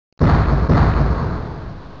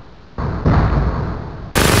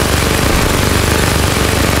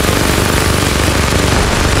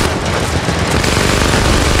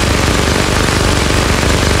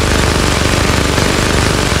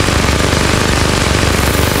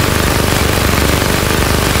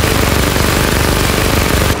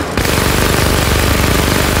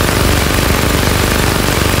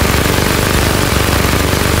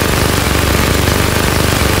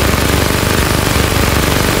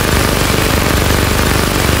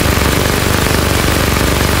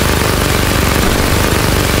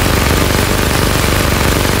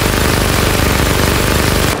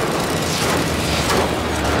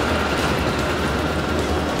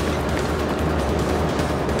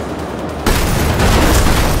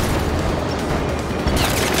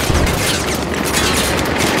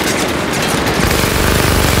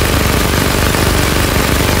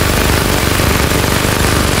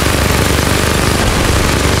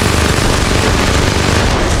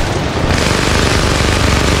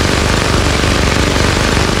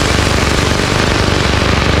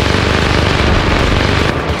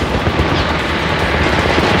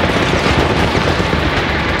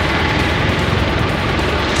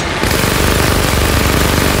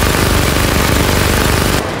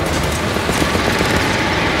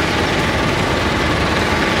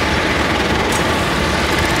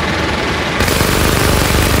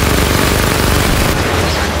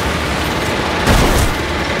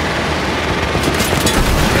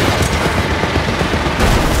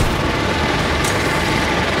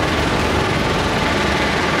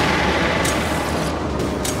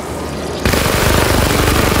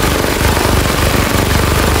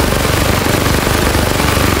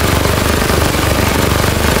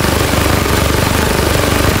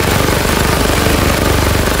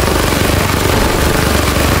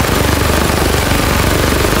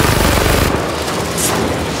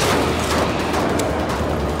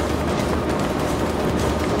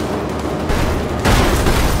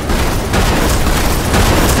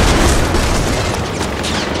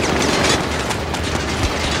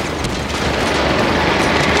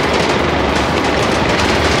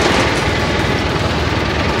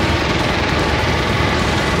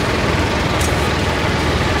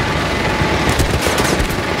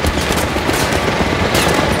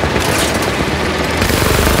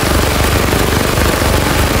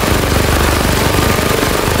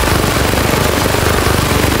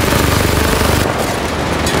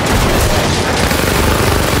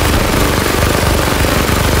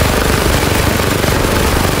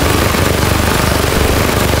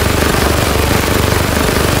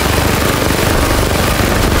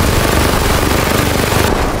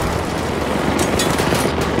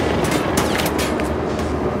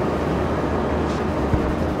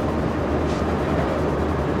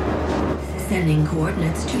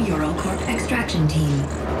Eurocorp extraction team.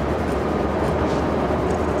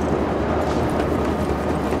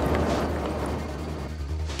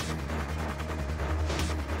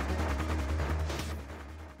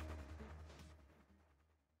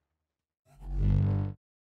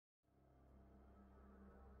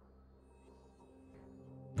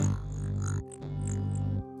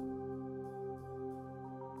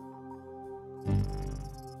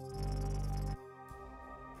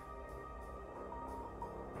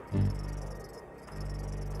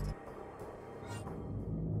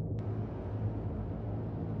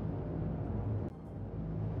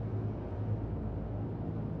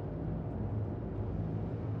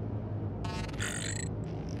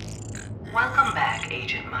 Welcome back,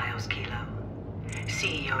 Agent Miles Kilo.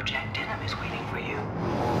 CEO Jack Denham is waiting for you.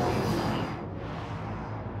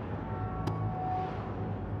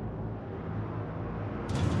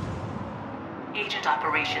 Agent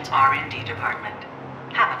Operations R&D Department.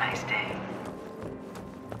 Have a nice day.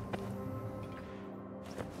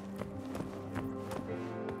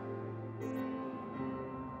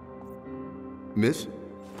 Miss?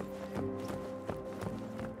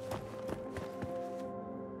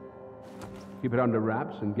 Keep it under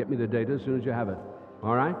wraps and get me the data as soon as you have it.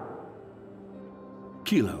 All right?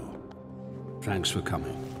 Kilo, thanks for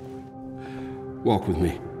coming. Walk with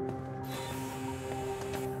me.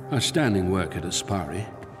 Outstanding work at Aspari.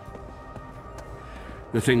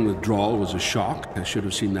 The thing with Drawl was a shock. I should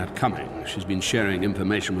have seen that coming. She's been sharing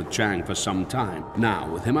information with Chang for some time. Now,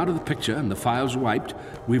 with him out of the picture and the files wiped,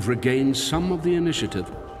 we've regained some of the initiative.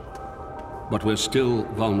 But we're still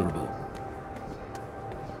vulnerable.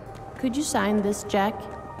 Could you sign this, Jack?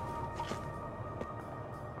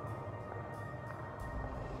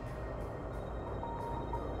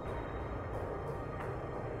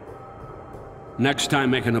 Next time,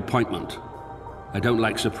 make an appointment. I don't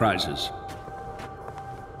like surprises.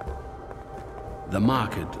 The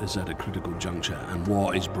market is at a critical juncture, and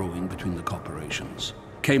war is brewing between the corporations.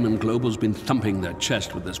 Cayman Global's been thumping their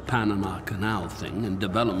chest with this Panama Canal thing, and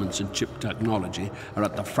developments in chip technology are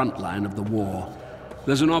at the front line of the war.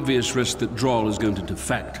 There's an obvious risk that Drawl is going to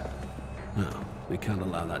defect. No, we can't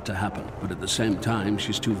allow that to happen. But at the same time,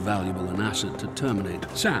 she's too valuable an asset to terminate.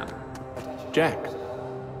 Sam. Jack.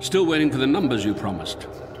 Still waiting for the numbers you promised.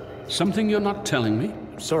 Something you're not telling me?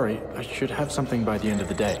 Sorry, I should have something by the end of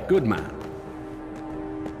the day. Good man.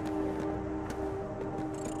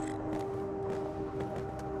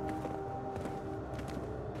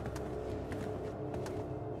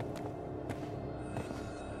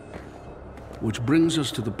 Which brings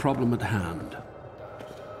us to the problem at hand.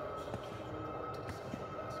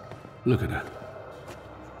 Look at her.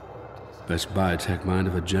 Best biotech mind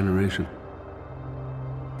of a generation.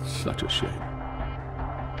 Such a shame.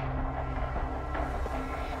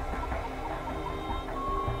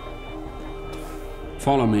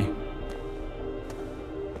 Follow me.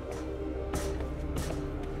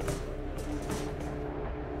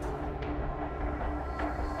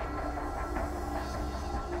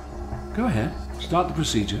 Go ahead. Start the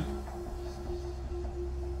procedure.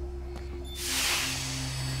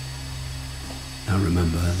 Now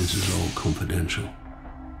remember, this is all confidential.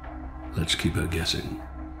 Let's keep her guessing.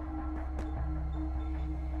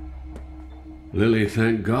 Lily,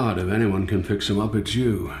 thank God, if anyone can fix him up, it's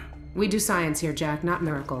you. We do science here, Jack, not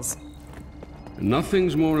miracles.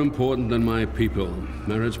 Nothing's more important than my people.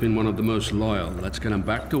 Merritt's been one of the most loyal. Let's get him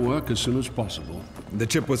back to work as soon as possible. The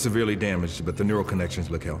chip was severely damaged, but the neural connections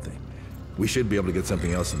look healthy. We should be able to get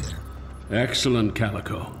something else in there. Excellent,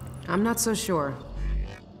 Calico. I'm not so sure.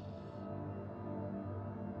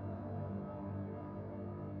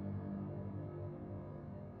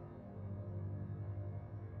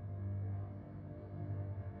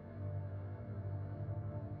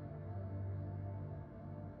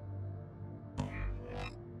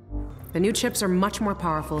 The new chips are much more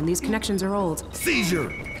powerful, and these connections are old.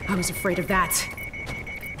 Seizure! I was afraid of that.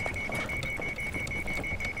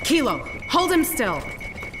 Kilo, hold him still!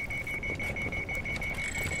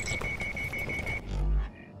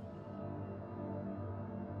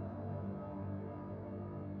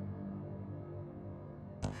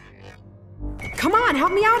 Come on,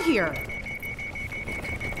 help me out here!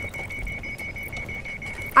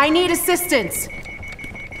 I need assistance!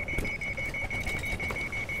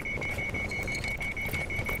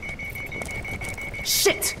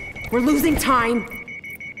 Shit! We're losing time!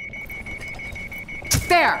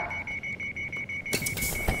 There!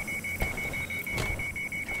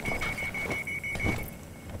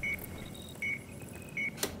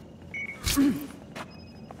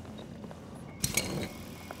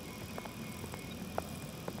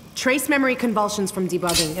 Trace memory convulsions from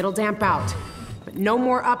debugging. It'll damp out. But No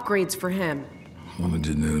more upgrades for him. What did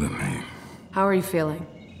you do to me? How are you feeling?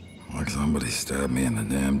 Like somebody stabbed me in the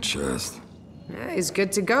damn chest. Yeah, he's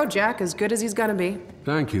good to go, Jack. As good as he's gonna be.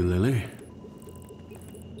 Thank you, Lily.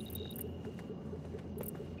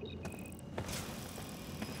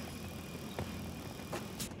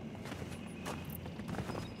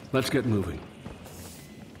 Let's get moving.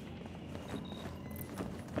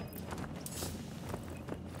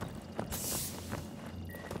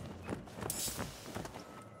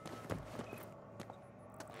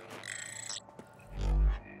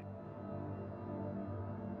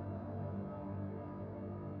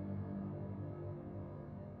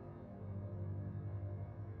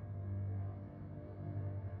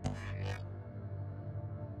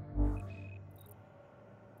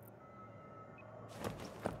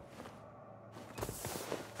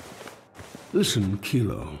 Listen,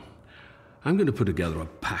 Kilo. I'm going to put together a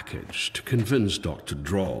package to convince Dr.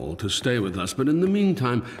 Droll to stay with us, but in the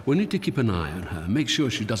meantime, we need to keep an eye on her, make sure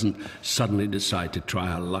she doesn't suddenly decide to try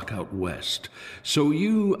her luck out west. So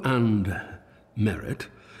you and Merritt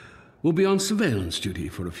will be on surveillance duty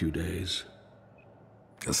for a few days.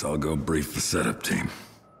 Guess I'll go brief the setup team.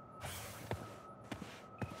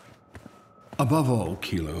 Above all,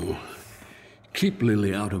 Kilo, keep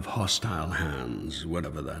Lily out of hostile hands,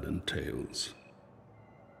 whatever that entails.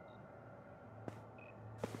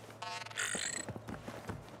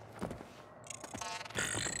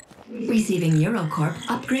 Receiving Eurocorp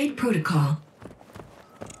upgrade protocol.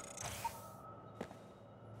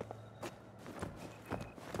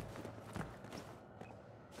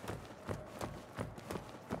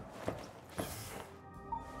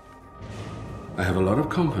 I have a lot of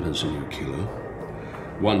confidence in you, Kilo.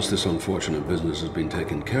 Once this unfortunate business has been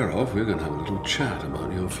taken care of, we're going to have a little chat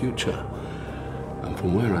about your future. And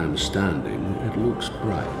from where I'm standing, it looks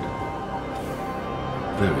bright.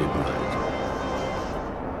 Very bright.